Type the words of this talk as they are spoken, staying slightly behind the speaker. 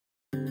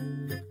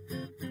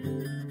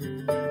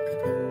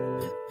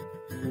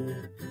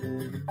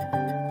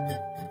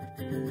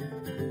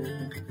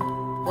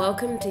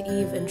Welcome to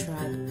Eve and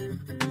Tribe.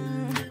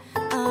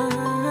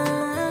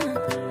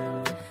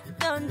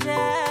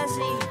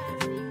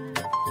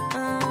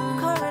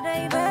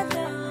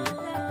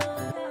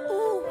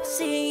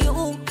 See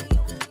you,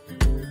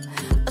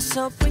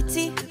 so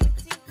pretty.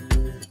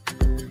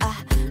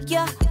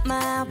 You're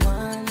my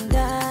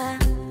wonder,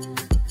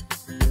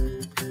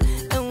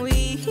 and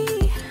we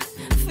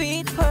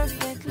fit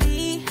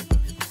perfectly,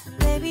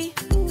 baby.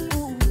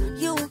 Ooh,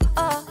 you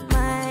are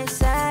my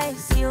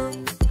size, you,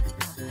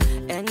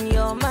 and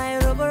you're my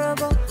rubber,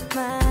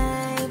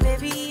 my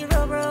baby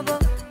rubber.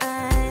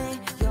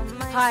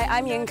 Hi,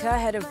 I'm Yinka,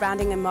 Head of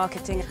Branding and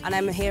Marketing, and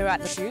I'm here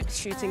at the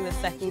shooting the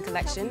second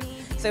collection.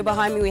 So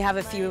behind me we have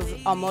a few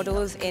of our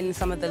models in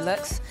some of the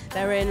looks.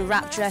 They're in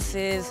wrap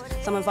dresses,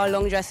 some of our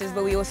long dresses,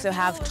 but we also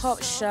have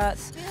tops,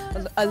 shirts,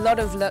 a lot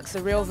of looks,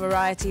 a real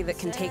variety that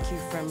can take you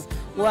from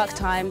work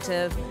time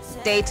to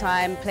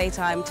daytime,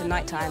 playtime to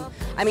nighttime.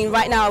 I mean,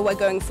 right now we're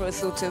going for a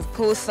sort of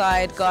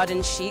poolside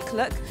garden chic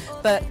look,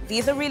 but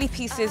these are really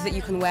pieces that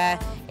you can wear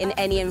in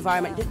any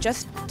environment,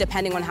 just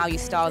depending on how you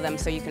style them.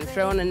 So you can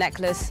throw on a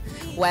necklace,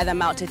 wear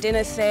them out to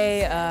dinner,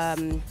 say,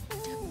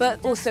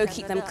 but also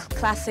keep them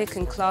classic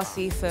and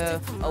classy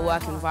for a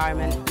work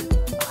environment.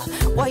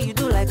 Why you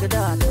do like a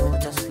dot, oh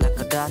just like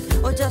a dot,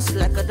 oh just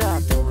like a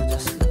dot, oh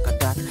just like a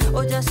dot,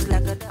 oh just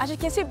like a dot. As you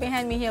can see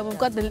behind me here, we've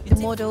got the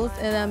models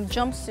in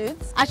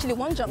jumpsuits. Actually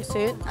one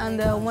jumpsuit, and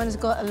the one's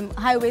got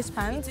high waist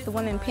pants, the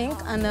one in pink,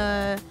 and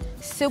a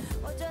silk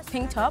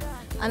pink top.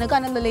 And I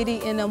got another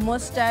lady in a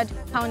mustard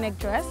pound neck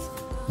dress.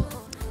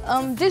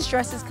 These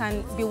dresses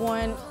can be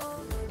worn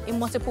in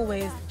multiple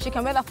ways. She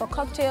can wear that for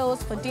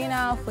cocktails, for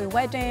dinner, for a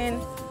wedding,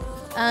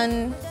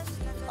 and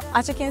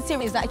as you can see,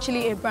 it's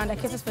actually a brand that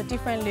caters for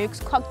different looks: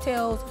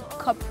 cocktails,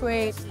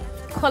 corporate,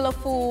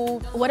 colorful,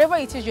 whatever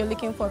it is you're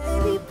looking for.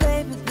 Baby,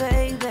 baby,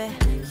 baby,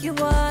 you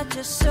are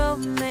just so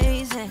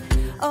amazing.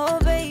 Oh,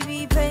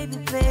 baby, baby,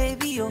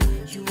 baby, oh,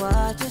 you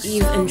are just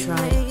Eve so and Tribe.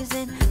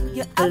 amazing.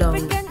 Your Alone.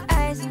 African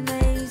eyes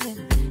amazing.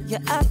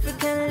 Your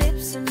African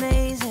lips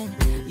amazing.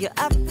 Your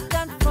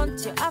African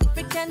front, your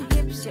African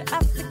hips, your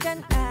African